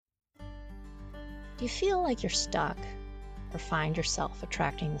Do you feel like you're stuck or find yourself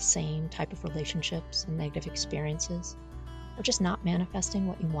attracting the same type of relationships and negative experiences, or just not manifesting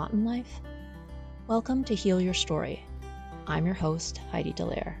what you want in life? Welcome to Heal Your Story. I'm your host, Heidi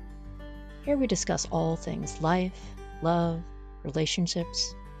Dallaire. Here we discuss all things life, love,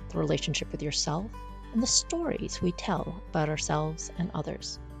 relationships, the relationship with yourself, and the stories we tell about ourselves and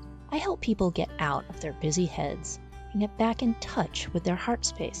others. I help people get out of their busy heads and get back in touch with their heart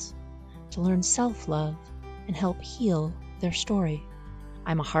space to learn self-love and help heal their story.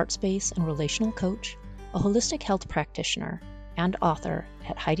 I'm a heart space and relational coach, a holistic health practitioner, and author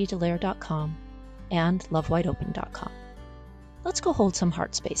at HeidiDallaire.com and LoveWideOpen.com. Let's go hold some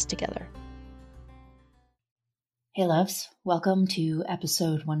heart space together. Hey loves, welcome to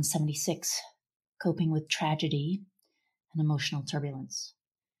episode 176, Coping with Tragedy and Emotional Turbulence.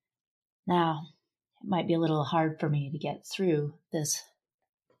 Now, it might be a little hard for me to get through this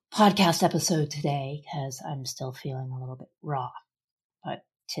podcast episode today because I'm still feeling a little bit raw. But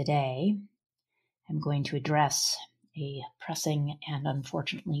today, I'm going to address a pressing and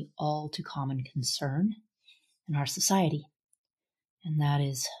unfortunately all too common concern in our society, and that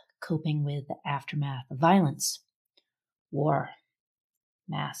is coping with the aftermath of violence, war,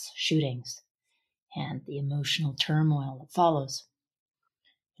 mass shootings, and the emotional turmoil that follows.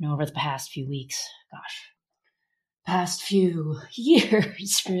 And over the past few weeks, past few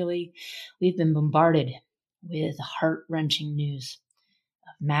years, really, we've been bombarded with heart-wrenching news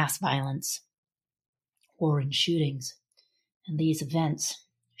of mass violence, war, and shootings. And these events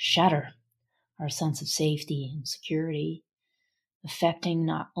shatter our sense of safety and security, affecting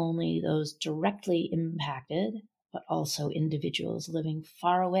not only those directly impacted, but also individuals living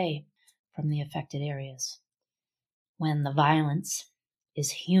far away from the affected areas. When the violence is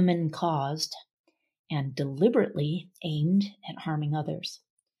human-caused and deliberately aimed at harming others,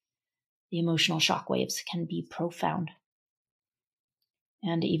 the emotional shockwaves can be profound.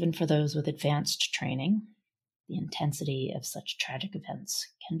 And even for those with advanced training, the intensity of such tragic events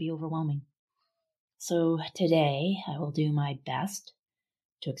can be overwhelming. So today, I will do my best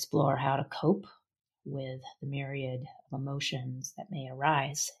to explore how to cope with the myriad of emotions that may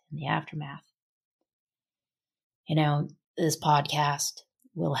arise in the aftermath. This podcast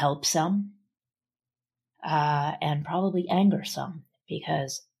will help some and probably anger some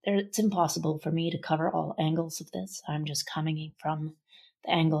because it's impossible for me to cover all angles of this. I'm just coming from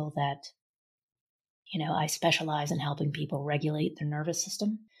the angle that, I specialize in helping people regulate their nervous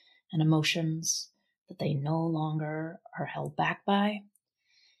system and emotions that they no longer are held back by,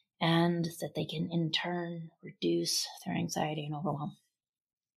 and that they can in turn reduce their anxiety and overwhelm.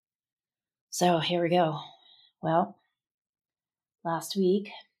 So here we go. Well, last week,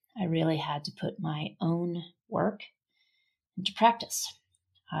 I really had to put my own work into practice.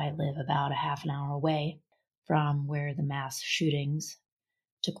 I live about a half an hour away from where the mass shootings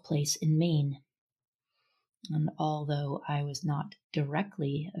took place in Maine. And although I was not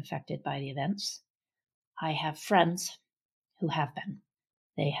directly affected by the events, I have friends who have been.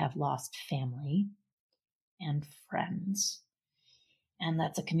 They have lost family and friends, and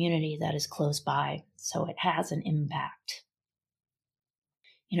that's a community that is close by, so it has an impact.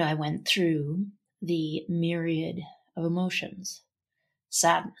 I went through the myriad of emotions: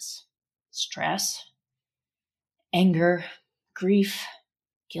 sadness, stress, anger, grief,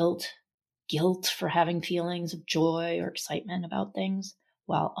 guilt for having feelings of joy or excitement about things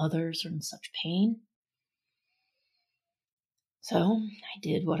while others are in such pain. So I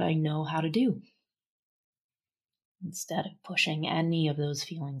did what I know how to do. Instead of pushing any of those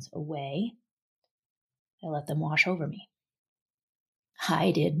feelings away, I let them wash over me.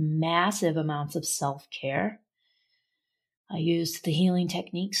 I did massive amounts of self-care. I used the healing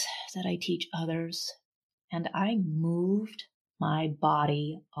techniques that I teach others, and I moved my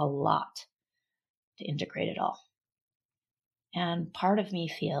body a lot to integrate it all. And part of me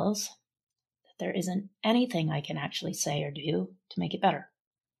feels that there isn't anything I can actually say or do to make it better.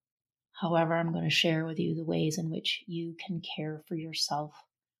 However, I'm going to share with you the ways in which you can care for yourself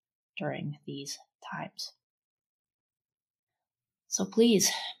during these times. So please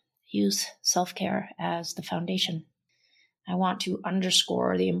use self-care as the foundation. I want to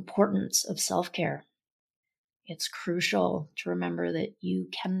underscore the importance of self-care. It's crucial to remember that you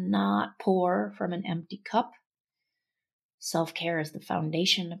cannot pour from an empty cup. Self-care is the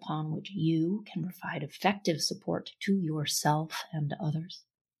foundation upon which you can provide effective support to yourself and others.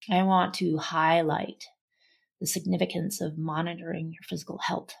 I want to highlight the significance of monitoring your physical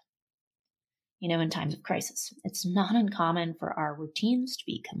health. In times of crisis, it's not uncommon for our routines to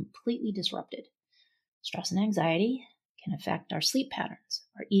be completely disrupted. Stress and anxiety can affect our sleep patterns,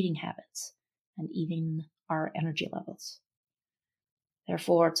 our eating habits, and even our energy levels.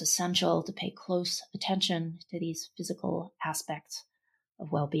 Therefore, it's essential to pay close attention to these physical aspects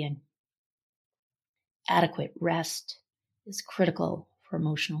of well-being. Adequate rest is critical for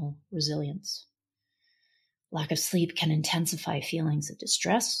emotional resilience. Lack of sleep can intensify feelings of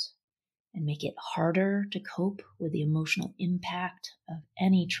distress and make it harder to cope with the emotional impact of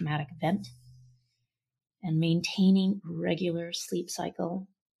any traumatic event. And maintaining a regular sleep cycle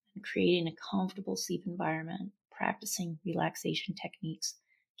and creating a comfortable sleep environment, practicing relaxation techniques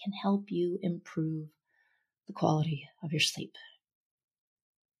can help you improve the quality of your sleep.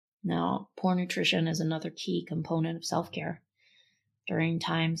 Now, poor nutrition is another key component of self-care. During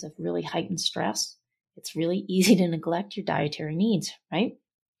times of really heightened stress, it's really easy to neglect your dietary needs, right?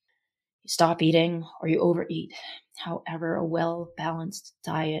 You stop eating or you overeat. However, a well-balanced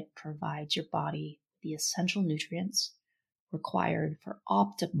diet provides your body the essential nutrients required for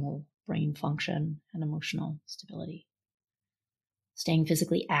optimal brain function and emotional stability. Staying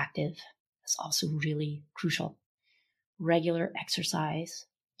physically active is also really crucial. Regular exercise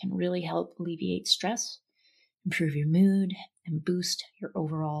can really help alleviate stress, improve your mood, and boost your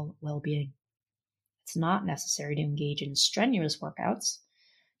overall well-being. It's not necessary to engage in strenuous workouts.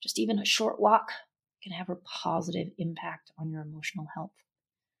 Just even a short walk can have a positive impact on your emotional health.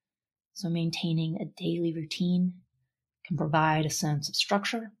 So maintaining a daily routine can provide a sense of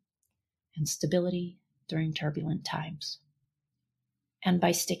structure and stability during turbulent times. And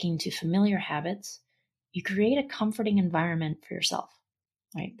by sticking to familiar habits, you create a comforting environment for yourself,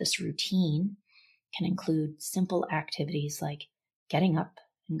 right? This routine can include simple activities like getting up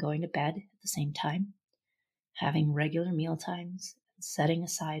and going to bed at the same time, having regular meal times, and setting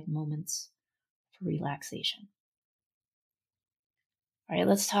aside moments for relaxation. All right,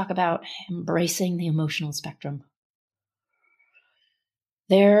 let's talk about embracing the emotional spectrum.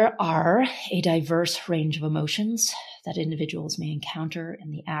 There are a diverse range of emotions that individuals may encounter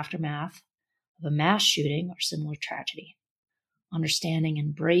in the aftermath of a mass shooting or similar tragedy. Understanding and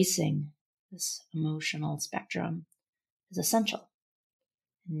embracing this emotional spectrum is essential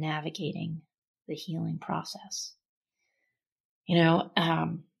in navigating the healing process.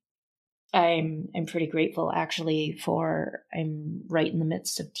 I'm pretty grateful actually I'm right in the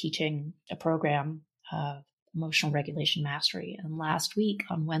midst of teaching a program of emotional regulation mastery. And last week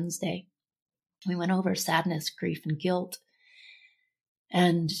on Wednesday, we went over sadness, grief, and guilt.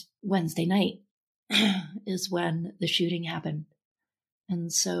 And Wednesday night is when the shooting happened.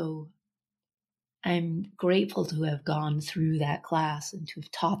 And so I'm grateful to have gone through that class and to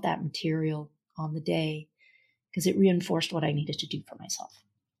have taught that material on the day because it reinforced what I needed to do for myself.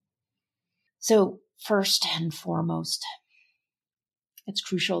 So first and foremost, it's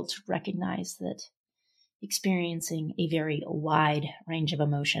crucial to recognize that experiencing a very wide range of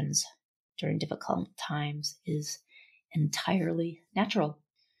emotions during difficult times is entirely natural.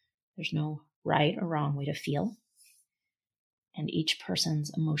 There's no right or wrong way to feel, and each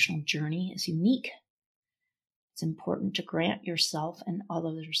person's emotional journey is unique. It's important to grant yourself and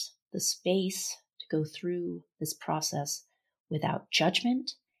others the space to go through this process without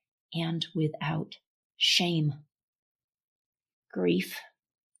judgment and without shame. Grief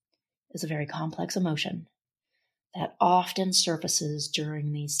is a very complex emotion that often surfaces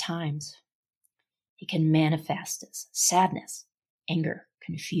during these times. It can manifest as sadness, anger,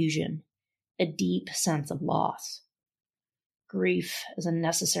 confusion, a deep sense of loss. Grief is a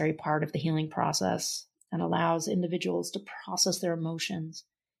necessary part of the healing process and allows individuals to process their emotions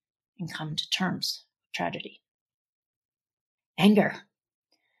and come to terms with tragedy. Anger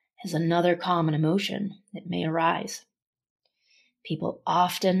is another common emotion that may arise. People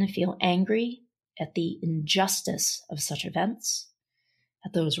often feel angry at the injustice of such events,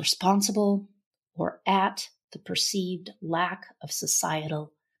 at those responsible, or at the perceived lack of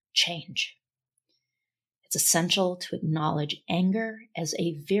societal change. It's essential to acknowledge anger as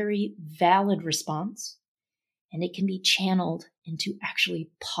a very valid response, and it can be channeled into actually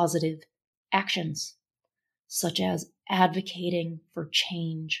positive actions, such as advocating for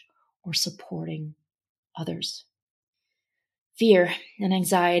change or supporting others. Fear and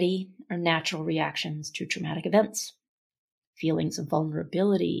anxiety are natural reactions to traumatic events. Feelings of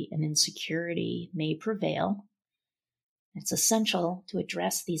vulnerability and insecurity may prevail. It's essential to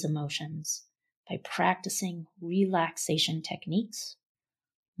address these emotions by practicing relaxation techniques,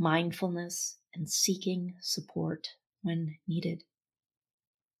 mindfulness, and seeking support when needed.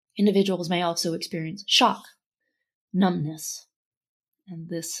 Individuals may also experience shock, numbness, and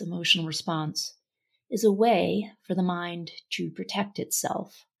this emotional response is a way for the mind to protect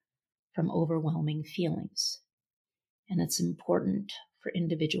itself from overwhelming feelings. And it's important for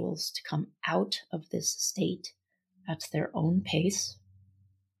individuals to come out of this state at their own pace,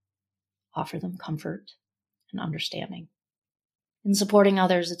 offer them comfort and understanding. In supporting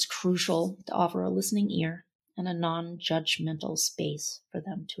others, it's crucial to offer a listening ear and a non-judgmental space for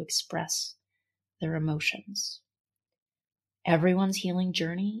them to express their emotions. Everyone's healing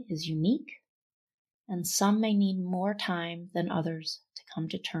journey is unique, and some may need more time than others to come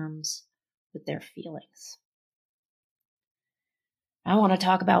to terms with their feelings. I want to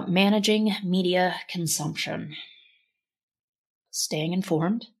talk about managing media consumption. Staying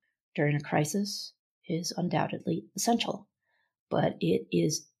informed during a crisis is undoubtedly essential, but it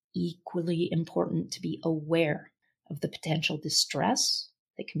is equally important to be aware of the potential distress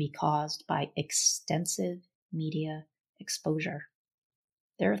that can be caused by extensive media exposure.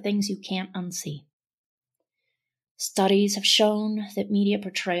 There are things you can't unsee. Studies have shown that media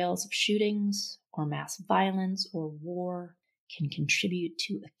portrayals of shootings or mass violence or war can contribute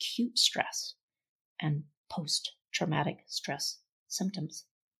to acute stress and post-traumatic stress symptoms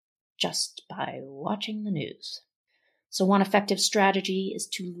just by watching the news. So one effective strategy is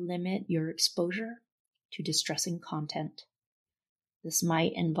to limit your exposure to distressing content. This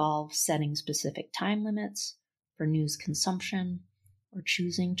might involve setting specific time limits for news consumption or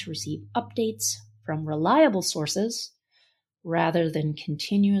choosing to receive updates from reliable sources rather than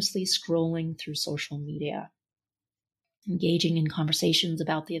continuously scrolling through social media. Engaging in conversations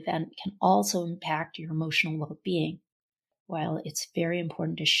about the event can also impact your emotional well-being. While it's very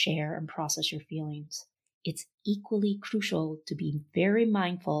important to share and process your feelings, it's equally crucial to be very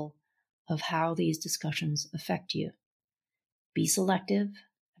mindful of how these discussions affect you. Be selective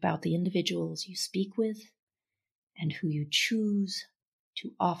about the individuals you speak with and who you choose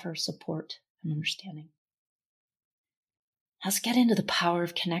to offer support and understanding. Let's get into the power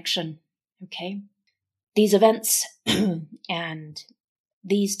of connection, okay? These events and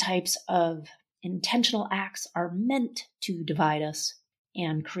these types of intentional acts are meant to divide us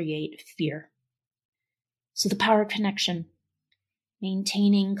and create fear. So the power of connection,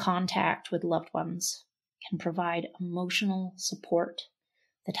 maintaining contact with loved ones, can provide emotional support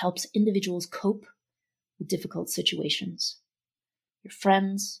that helps individuals cope with difficult situations. Your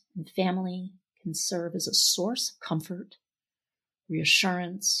friends and family can serve as a source of comfort,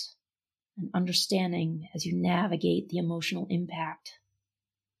 reassurance, and understanding as you navigate the emotional impact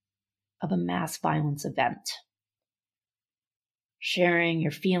of a mass violence event. Sharing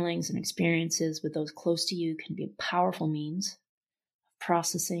your feelings and experiences with those close to you can be a powerful means of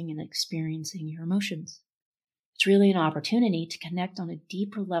processing and experiencing your emotions. It's really an opportunity to connect on a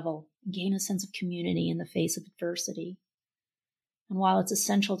deeper level and gain a sense of community in the face of adversity. And while it's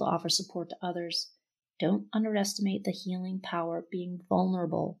essential to offer support to others, don't underestimate the healing power of being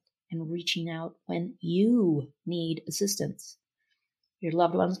vulnerable and reaching out when you need assistance. Your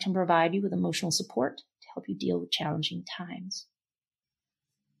loved ones can provide you with emotional support to help you deal with challenging times.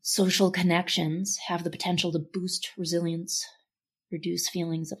 Social connections have the potential to boost resilience, reduce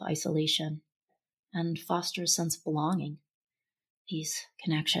feelings of isolation, and foster a sense of belonging. These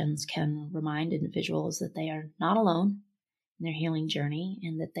connections can remind individuals that they are not alone in their healing journey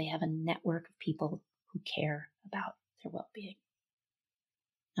and that they have a network of people who care about their well-being.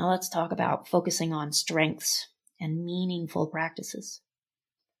 Now let's talk about focusing on strengths and meaningful practices.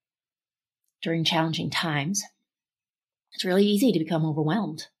 During challenging times, it's really easy to become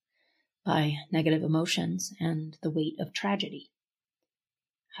overwhelmed by negative emotions and the weight of tragedy.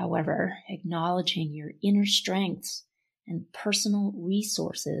 However, acknowledging your inner strengths and personal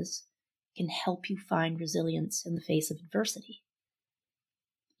resources can help you find resilience in the face of adversity.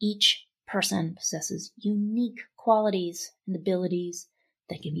 Each person possesses unique qualities and abilities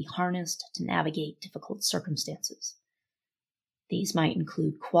that can be harnessed to navigate difficult circumstances. These might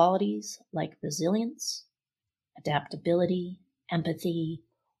include qualities like resilience, adaptability, empathy,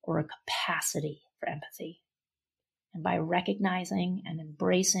 or a capacity for empathy. And by recognizing and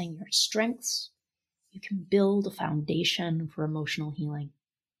embracing your strengths, you can build a foundation for emotional healing.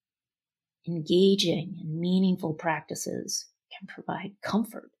 Engaging in meaningful practices can provide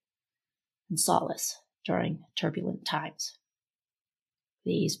comfort and solace during turbulent times.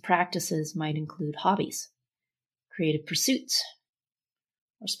 These practices might include hobbies, creative pursuits,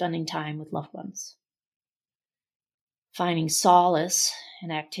 or spending time with loved ones. Finding solace in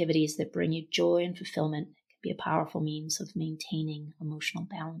activities that bring you joy and fulfillment can be a powerful means of maintaining emotional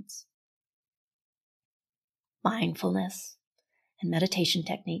balance. Mindfulness and meditation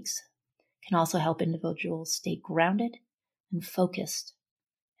techniques can also help individuals stay grounded and focused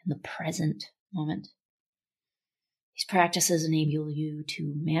in the present moment. These practices enable you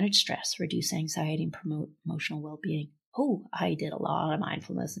to manage stress, reduce anxiety, and promote emotional well-being. I did a lot of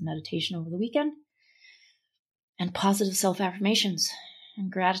mindfulness and meditation over the weekend. And positive self-affirmations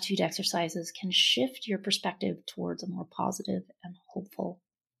and gratitude exercises can shift your perspective towards a more positive and hopeful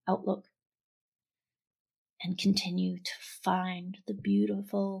outlook, and continue to find the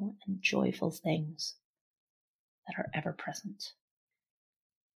beautiful and joyful things that are ever present.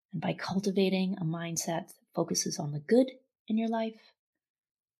 And by cultivating a mindset that focuses on the good in your life,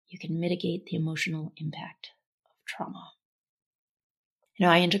 you can mitigate the emotional impact of trauma.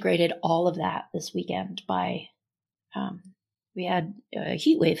 I integrated all of that this weekend by, we had a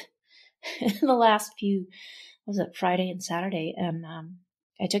heat wave in the last few, Friday and Saturday, and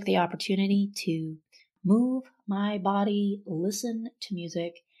I took the opportunity to move my body, listen to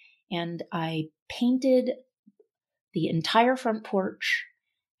music, and I painted the entire front porch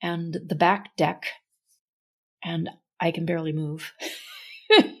and the back deck, and I can barely move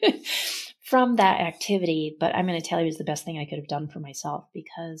from that activity. But I'm going to tell you, it was the best thing I could have done for myself,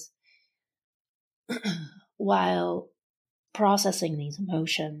 because while processing these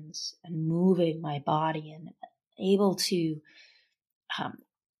emotions and moving my body and able to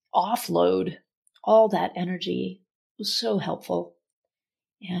offload all that energy was so helpful.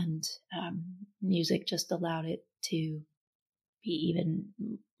 And music just allowed it to be even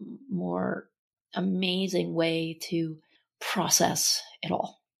more amazing way to process it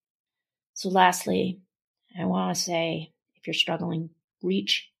all. So lastly, I want to say, if you're struggling,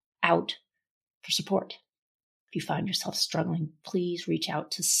 reach out for support. If you find yourself struggling, please reach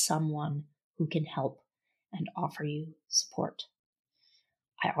out to someone who can help and offer you support.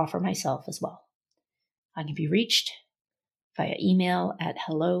 I offer myself as well. I can be reached via email at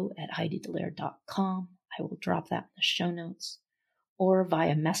hello@HeidiDallaire.com. I will drop that in the show notes, or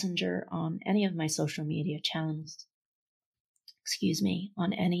via messenger on any of my social media channels.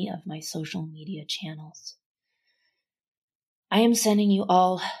 I am sending you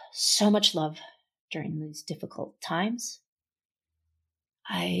all so much love during these difficult times.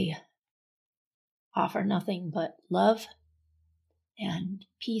 I offer nothing but love and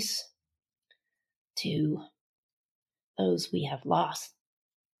peace to those we have lost,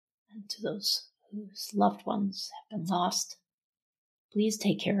 and to those whose loved ones have been lost. Please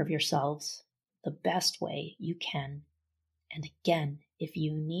take care of yourselves the best way you can. And again, if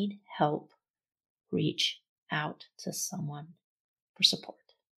you need help, reach out to someone for support.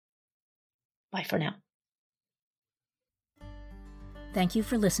 Bye for now. Thank you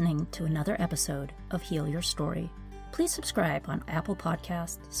for listening to another episode of Heal Your Story. Please subscribe on Apple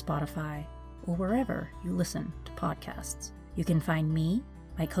Podcasts, Spotify, or wherever you listen to podcasts. You can find me,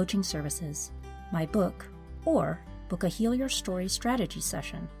 my coaching services, my book, or book a Heal Your Story strategy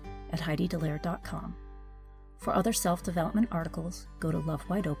session at HeidiDallaire.com. For other self-development articles, go to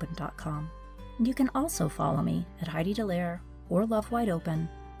lovewideopen.com. And you can also follow me at Heidi Dallaire or Love Wide Open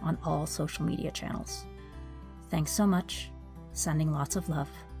on all social media channels. Thanks so much. Sending lots of love.